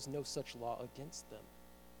 there is no such law against them.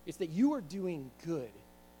 It's that you are doing good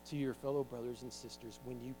to your fellow brothers and sisters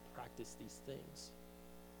when you practice these things.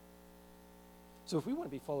 So if we want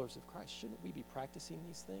to be followers of Christ, shouldn't we be practicing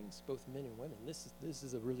these things, both men and women? This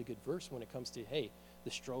is a really good verse when it comes to, hey,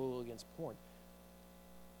 the struggle against porn.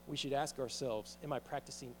 We should ask ourselves, am I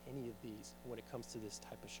practicing any of these when it comes to this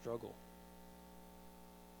type of struggle?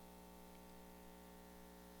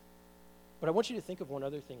 But I want you to think of one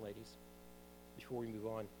other thing, ladies, before we move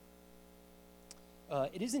on.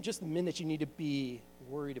 It isn't just the men that you need to be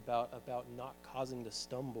worried about not causing to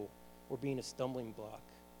stumble or being a stumbling block.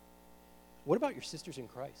 What about your sisters in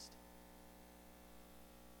Christ?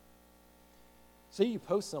 Say you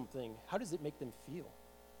post something, how does it make them feel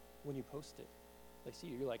when you post it? They see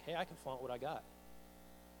you, you're like, hey, I can flaunt what I got.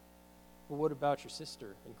 But what about your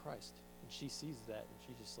sister in Christ? And she sees that and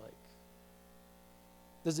she's just like,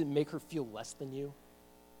 does it make her feel less than you?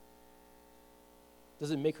 Does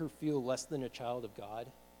it make her feel less than a child of God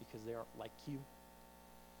because they aren't like you?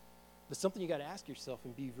 That's something you got to ask yourself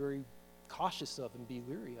and be very cautious of and be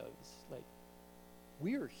leery of. It's like,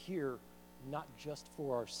 we are here not just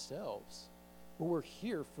for ourselves, but we're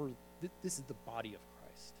here for, this is the body of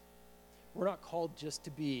Christ. We're not called just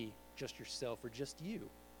to be just yourself or just you,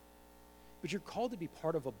 but you're called to be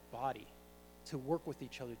part of a body, to work with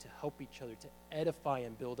each other, to help each other, to edify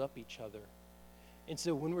and build up each other. And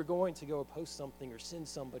so when we're going to go post something or send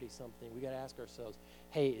somebody something, we got to ask ourselves,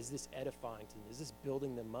 hey, is this edifying to them? Is this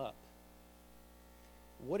building them up?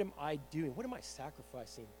 What am I doing? What am I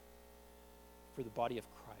sacrificing for the body of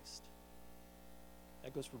Christ?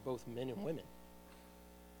 That goes for both men and women,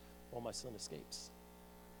 while my son escapes.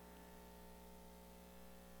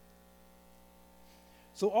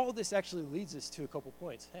 So all of this actually leads us to a couple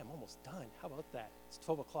points. Hey, I'm almost done. How about that? It's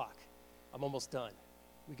 12 o'clock. I'm almost done.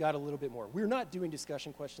 We got a little bit more. We're not doing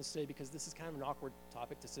discussion questions today because this is kind of an awkward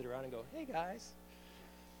topic to sit around and go, hey, guys.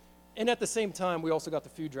 And at the same time, we also got the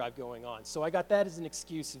food drive going on. So I got that as an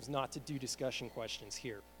excuse of not to do discussion questions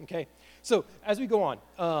here, okay? So as we go on,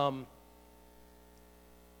 I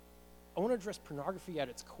want to address pornography at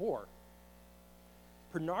its core.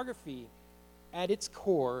 Pornography at its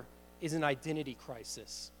core is an identity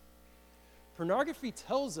crisis. Pornography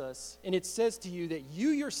tells us, and it says to you that you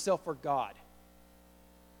yourself are God.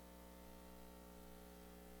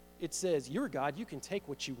 It says, you're God, you can take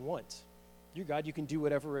what you want. You're God, you can do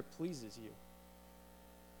whatever it pleases you.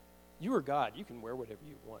 You are God, you can wear whatever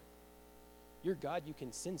you want. You're God, you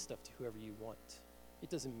can send stuff to whoever you want. It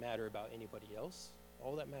doesn't matter about anybody else.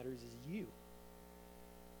 All that matters is you.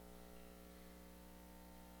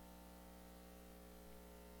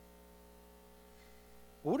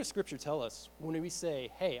 Well, what does Scripture tell us when we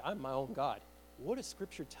say, hey, I'm my own God? What does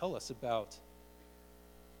Scripture tell us about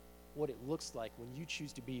what it looks like when you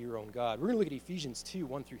choose to be your own God? We're going to look at Ephesians 2,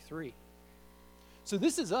 1 through 3. So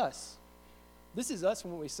this is us. This is us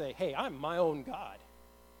when we say, hey, I'm my own God.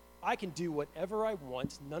 I can do whatever I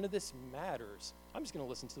want. None of this matters. I'm just going to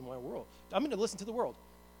listen to my world. I'm going to listen to the world.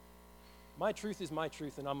 My truth is my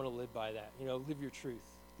truth, and I'm going to live by that. You know, live your truth.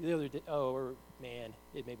 The other day,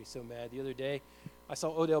 it made me so mad. The other day, I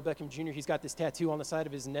saw Odell Beckham Jr. He's got this tattoo on the side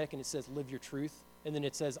of his neck, and it says, live your truth. And then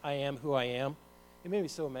it says, I am who I am. It made me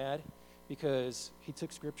so mad because he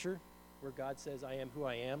took Scripture where God says, I am who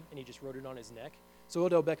I am, and he just wrote it on his neck. So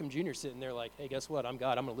Odell Beckham Jr. sitting there like, hey, guess what? I'm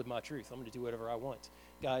God. I'm going to live my truth. I'm going to do whatever I want.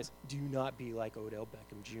 Guys, do not be like Odell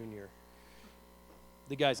Beckham Jr.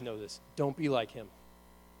 The guys know this. Don't be like him.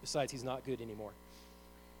 Besides, he's not good anymore.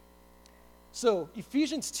 So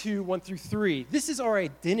Ephesians 2, 1 through 3, this is our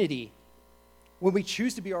identity when we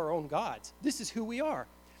choose to be our own gods. This is who we are.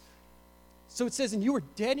 So it says, and you were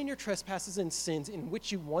dead in your trespasses and sins in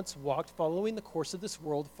which you once walked, following the course of this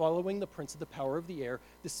world, following the prince of the power of the air,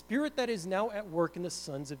 the spirit that is now at work in the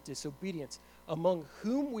sons of disobedience, among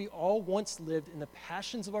whom we all once lived in the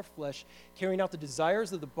passions of our flesh, carrying out the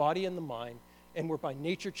desires of the body and the mind, and were by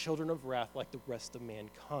nature children of wrath like the rest of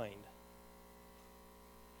mankind.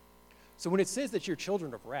 So when it says that you're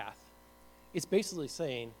children of wrath, it's basically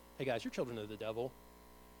saying, hey guys, you're children of the devil.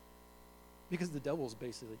 Because the devil's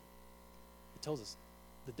basically, it tells us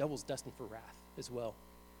the devil's destined for wrath as well.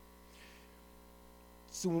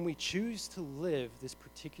 So when we choose to live this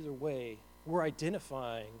particular way, we're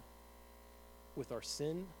identifying with our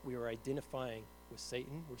sin. We are identifying with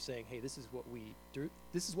Satan. We're saying, hey, this is what we do.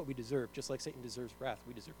 This is what we deserve. Just like Satan deserves wrath,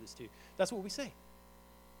 we deserve this too. That's what we say.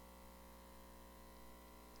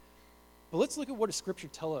 But let's look at what does Scripture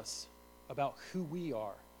tell us about who we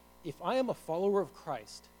are. If I am a follower of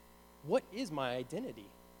Christ, what is my identity?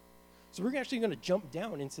 So we're actually going to jump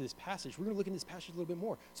down into this passage. We're going to look in this passage a little bit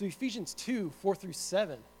more. So Ephesians 2, 4 through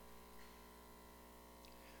 7.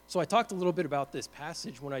 So I talked a little bit about this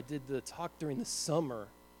passage when I did the talk during the summer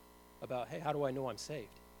about, hey, how do I know I'm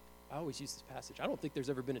saved? I always use this passage. I don't think there's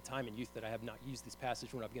ever been a time in youth that I have not used this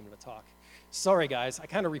passage when I've given a talk. Sorry, guys. I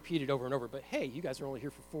kind of repeat it over and over, but hey, you guys are only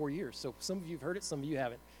here for 4 years, so some of you have heard it, some of you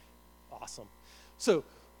haven't. Awesome. So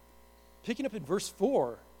picking up in verse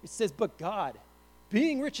 4, it says, but God,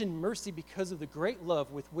 being rich in mercy because of the great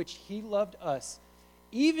love with which he loved us,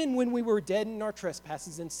 even when we were dead in our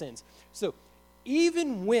trespasses and sins. So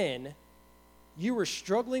even when you were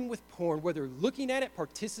struggling with porn, whether looking at it,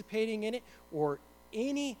 participating in it, or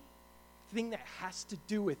anything that has to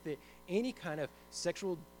do with it, any kind of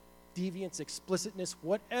sexual deviance, explicitness,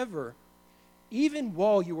 whatever, even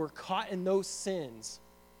while you were caught in those sins,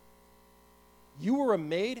 you were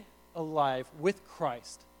made alive with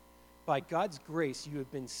Christ. By God's grace, you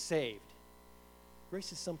have been saved.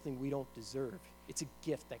 Grace is something we don't deserve. It's a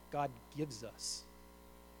gift that God gives us.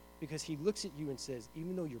 Because he looks at you and says,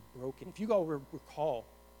 even though you're broken, if you all recall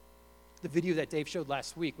the video that Dave showed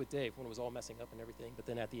last week with Dave when it was all messing up and everything, but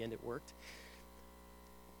then at the end it worked.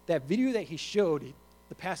 That video that he showed,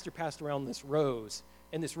 the pastor passed around this rose,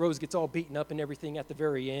 and this rose gets all beaten up and everything at the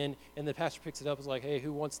very end, and the pastor picks it up and is like, hey,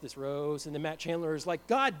 who wants this rose? And then Matt Chandler is like,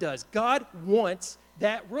 God does. God wants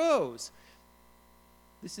that rose.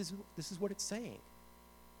 This is what it's saying.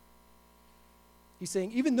 He's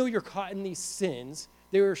saying, even though you're caught in these sins,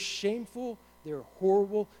 they are shameful, they're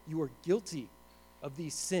horrible, you are guilty of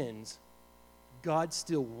these sins, God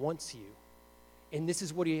still wants you. And this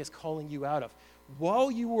is what he is calling you out of.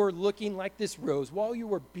 While you were looking like this rose, while you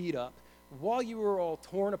were beat up, while you were all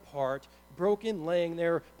torn apart, broken, laying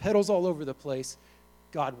there, petals all over the place,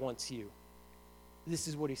 God wants you. This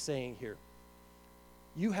is what he's saying here.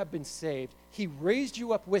 You have been saved. He raised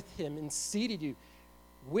you up with him and seated you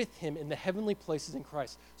with him in the heavenly places in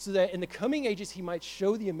Christ, so that in the coming ages he might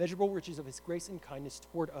show the immeasurable riches of his grace and kindness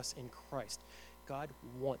toward us in Christ. God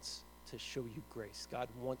wants to show you grace. God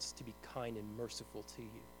wants to be kind and merciful to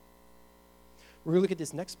you. We're going to look at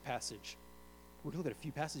this next passage. We're going to look at a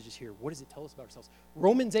few passages here. What does it tell us about ourselves?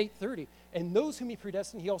 Romans 8:30. And those whom he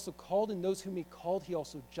predestined, he also called, and those whom he called, he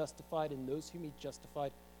also justified, and those whom he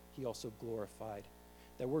justified, he also glorified.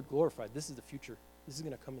 That word glorified, this is the future. This is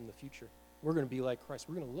going to come in the future. We're going to be like Christ.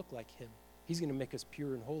 We're going to look like him. He's going to make us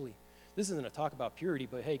pure and holy. This isn't a talk about purity,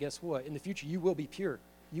 but hey, guess what? In the future, you will be pure.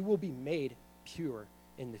 You will be made pure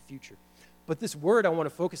in the future. But this word I want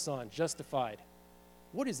to focus on, justified.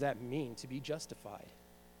 What does that mean, to be justified?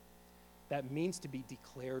 That means to be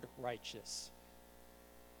declared righteous.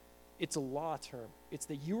 It's a law term. It's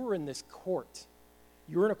that you are in this court.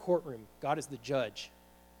 You're in a courtroom. God is the judge.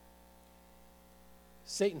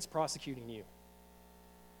 Satan's prosecuting you.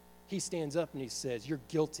 He stands up and he says, you're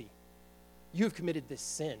guilty. You have committed this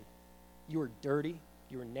sin. You are dirty.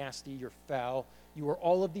 You are nasty. You're foul. You are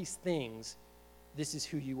all of these things. This is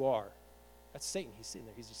who you are. That's Satan. He's sitting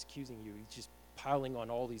there. He's just accusing you. He's just piling on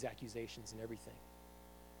all these accusations and everything.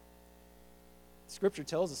 Scripture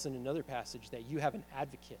tells us in another passage that you have an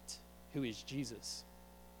advocate who is Jesus.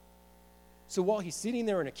 So while he's sitting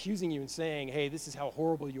there and accusing you and saying, hey, this is how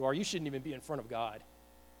horrible you are, you shouldn't even be in front of God,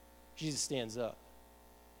 Jesus stands up.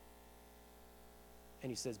 And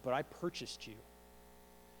he says, but I purchased you.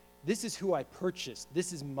 This is who I purchased.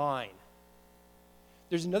 This is mine.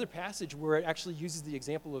 There's another passage where it actually uses the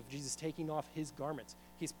example of Jesus taking off his garments,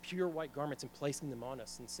 his pure white garments, and placing them on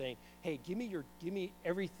us and saying, hey, give me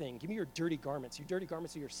everything. Give me your dirty garments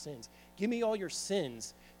of your sins. Give me all your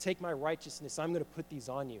sins. Take my righteousness. I'm going to put these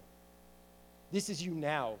on you. This is you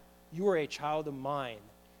now. You are a child of mine.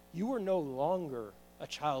 You are no longer a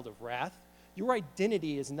child of wrath. Your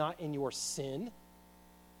identity is not in your sin.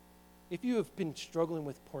 If you have been struggling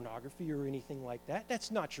with pornography or anything like that,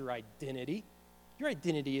 that's not your identity. Your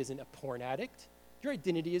identity isn't a porn addict. Your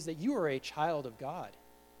identity is that you are a child of God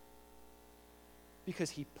because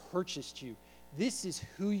he purchased you. This is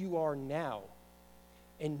who you are now.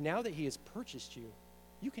 And now that he has purchased you,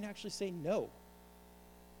 you can actually say no.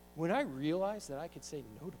 When I realized that I could say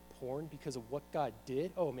no to porn because of what God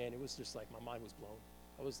did, oh man, it was just like my mind was blown.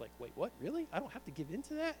 I was like, wait, what? Really? I don't have to give in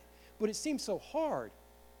to that? But it seemed so hard.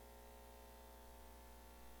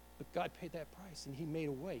 But God paid that price, and he made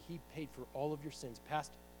a way. He paid for all of your sins,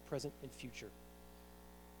 past, present, and future.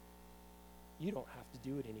 you don't have to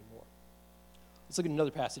do it anymore. Let's look at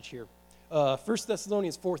another passage here. 1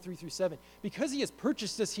 Thessalonians 4:3-7. Because he has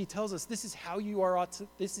purchased us, he tells us this is how you ought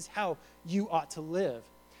to live.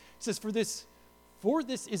 It says, for this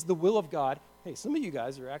is the will of God. Hey, some of you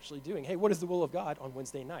guys are actually doing, hey, what is the will of God on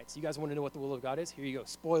Wednesday nights? You guys want to know what the will of God is? Here you go.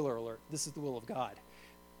 Spoiler alert. This is the will of God.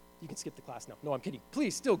 You can skip the class now. No, I'm kidding.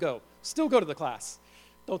 Please still go. Still go to the class.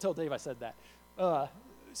 Don't tell Dave I said that.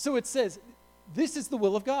 So it says, this is the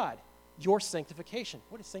will of God, your sanctification.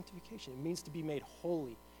 What is sanctification? It means to be made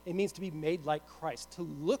holy. It means to be made like Christ, to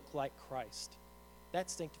look like Christ.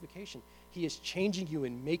 That's sanctification. He is changing you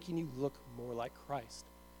and making you look more like Christ.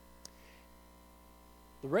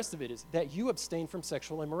 The rest of it is that you abstain from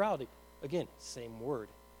sexual immorality. Again, same word.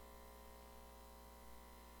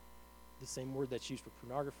 The same word that's used for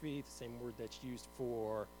pornography, the same word that's used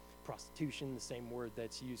for prostitution, the same word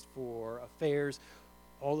that's used for affairs,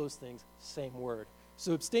 all those things, same word.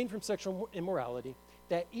 So abstain from sexual immorality,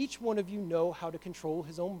 that each one of you know how to control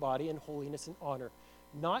his own body in holiness and honor,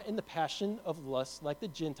 not in the passion of lust like the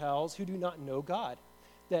Gentiles who do not know God,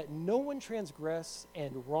 that no one transgress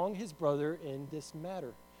and wrong his brother in this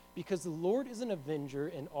matter, because the Lord is an avenger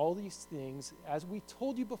in all these things, as we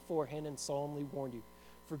told you beforehand and solemnly warned you.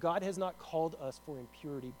 For God has not called us for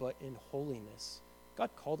impurity, but in holiness. God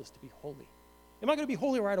called us to be holy. Am I going to be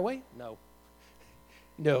holy right away? No.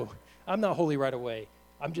 No, I'm not holy right away.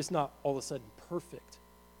 I'm just not all of a sudden perfect.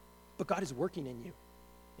 But God is working in you,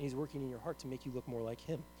 and he's working in your heart to make you look more like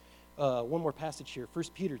him. One more passage here, 1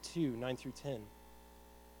 Peter 2:9-10.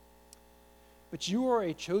 But you are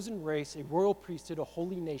a chosen race, a royal priesthood, a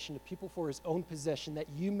holy nation, a people for his own possession, that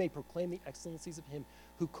you may proclaim the excellencies of him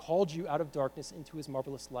who called you out of darkness into his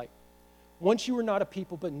marvelous light. Once you were not a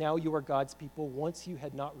people, but now you are God's people. Once you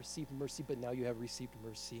had not received mercy, but now you have received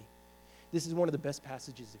mercy. This is one of the best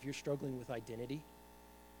passages. If you're struggling with identity,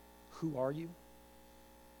 who are you?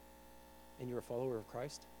 And you're a follower of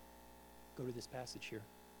Christ, go to this passage here,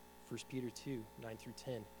 1 Peter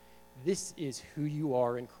 2:9-10. This is who you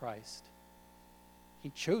are in Christ. He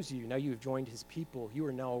chose you. Now you have joined his people. You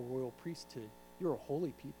are now a royal priesthood. You're a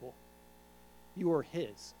holy people. You are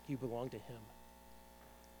his. You belong to him.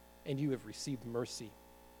 And you have received mercy.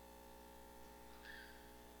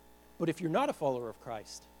 But if you're not a follower of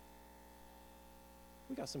Christ,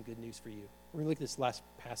 we got some good news for you. We're going to look at this last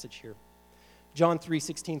passage here. John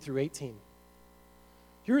 3:16-18.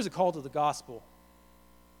 Here is a call to the gospel.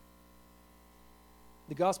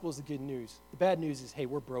 The gospel is the good news. The bad news is, hey,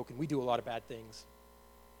 we're broken. We do a lot of bad things.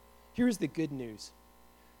 Here's the good news.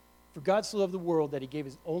 For God so loved the world that he gave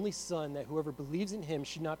his only Son, that whoever believes in him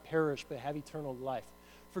should not perish but have eternal life.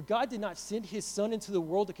 For God did not send his Son into the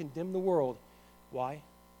world to condemn the world. Why?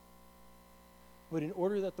 But in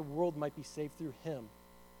order that the world might be saved through him.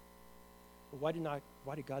 But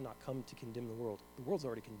why did God not come to condemn the world? The world's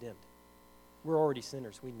already condemned. We're already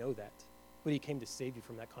sinners. We know that. But he came to save you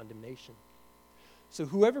from that condemnation. So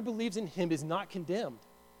whoever believes in him is not condemned.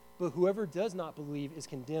 But whoever does not believe is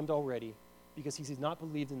condemned already, because he has not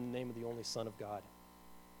believed in the name of the only Son of God.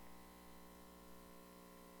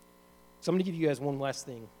 So I'm going to give you guys one last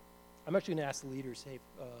thing. I'm actually going to ask the leaders, hey,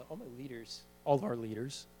 all of our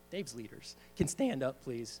leaders, Dave's leaders, can stand up,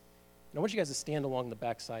 please. And I want you guys to stand along the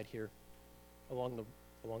back side here, along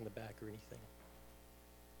the back or anything.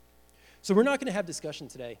 So we're not going to have discussion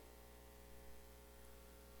today.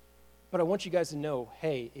 But I want you guys to know,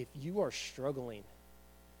 hey, if you are struggling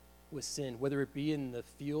with sin, whether it be in the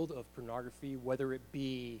field of pornography, whether it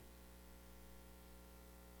be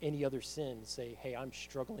any other sin, say, hey, I'm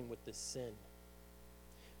struggling with this sin.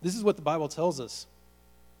 This is what the Bible tells us.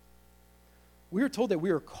 We are told that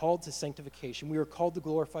we are called to sanctification, we are called to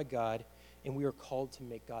glorify God, and we are called to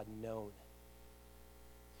make God known.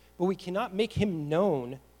 But we cannot make him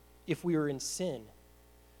known if we are in sin.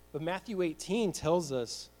 But Matthew 18 tells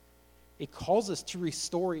us, it calls us to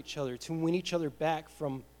restore each other, to win each other back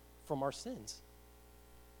from our sins.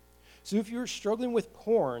 So if you're struggling with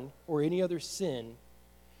porn or any other sin,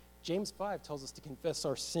 James 5 tells us to confess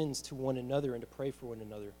our sins to one another and to pray for one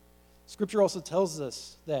another. Scripture also tells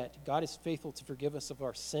us that God is faithful to forgive us of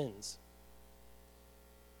our sins.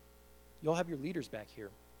 You'll have your leaders back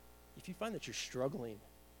here. If you find that you're struggling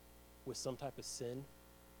with some type of sin,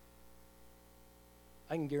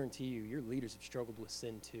 I can guarantee you, your leaders have struggled with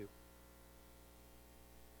sin too.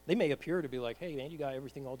 They may appear to be like, hey, man, you got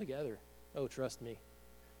everything all together. Oh, trust me.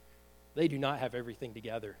 They do not have everything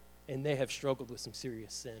together, and they have struggled with some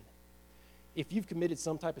serious sin. If you've committed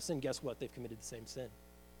some type of sin, guess what? They've committed the same sin.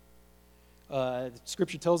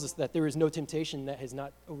 Scripture tells us that there is no temptation that has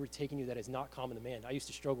not overtaken you that is not common to man. I used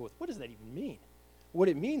to struggle with, what does that even mean? What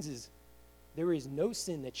it means is There is no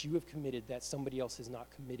sin that you have committed that somebody else has not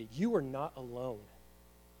committed. You are not alone.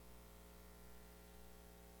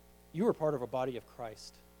 You are part of a body of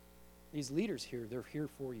Christ. These leaders here, they're here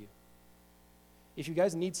for you. If you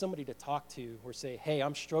guys need somebody to talk to or say, hey,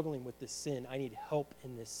 I'm struggling with this sin, I need help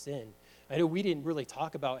in this sin. I know we didn't really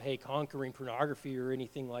talk about, hey, conquering pornography or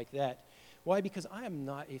anything like that. Why? Because I am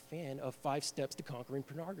not a fan of 5 steps to conquering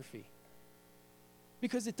pornography.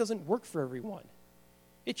 Because it doesn't work for everyone.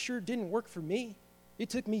 It sure didn't work for me. It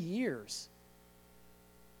took me years.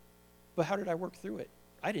 But how did I work through it?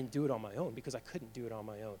 I didn't do it on my own because I couldn't do it on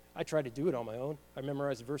my own. I tried to do it on my own. I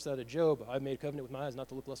memorized a verse out of Job. I made a covenant with my eyes not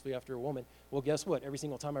to look lustfully after a woman. Well, guess what? Every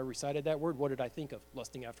single time I recited that word, what did I think of?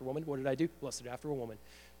 Lusting after a woman. What did I do? Lusted after a woman.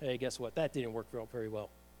 Hey, guess what? That didn't work very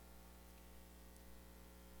well.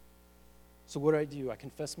 So what do? I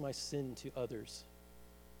confess my sin to others.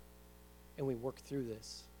 And we work through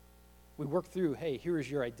this. We work through, hey, here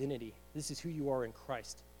is your identity. This is who you are in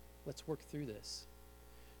Christ. Let's work through this.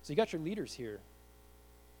 So you got your leaders here.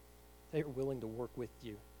 They are willing to work with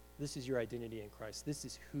you. This is your identity in Christ. This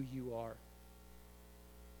is who you are.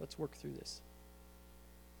 Let's work through this.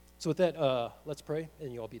 So with that, let's pray,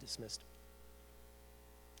 and you'll all be dismissed.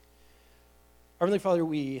 Our Heavenly Father,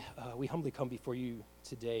 we humbly come before you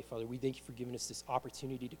today, Father. We thank you for giving us this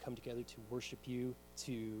opportunity to come together to worship you,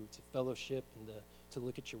 to fellowship, and to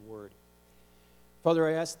look at your word. Father,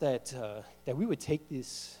 I ask that we would take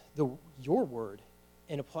your word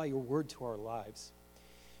and apply your word to our lives.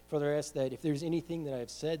 Father, I ask that if there's anything that I have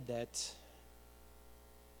said that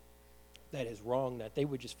is wrong, that they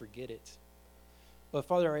would just forget it. But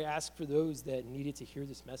Father, I ask for those that needed to hear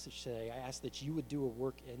this message today, I ask that you would do a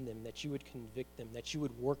work in them, that you would convict them, that you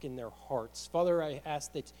would work in their hearts. Father, I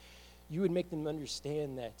ask that you would make them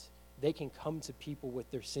understand that they can come to people with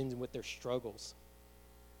their sins and with their struggles.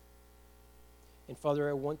 And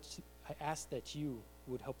Father, I ask that you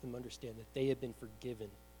would help them understand that they have been forgiven,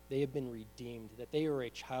 they have been redeemed, that they are a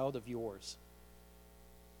child of yours.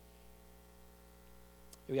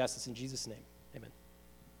 We ask this in Jesus' name. Amen.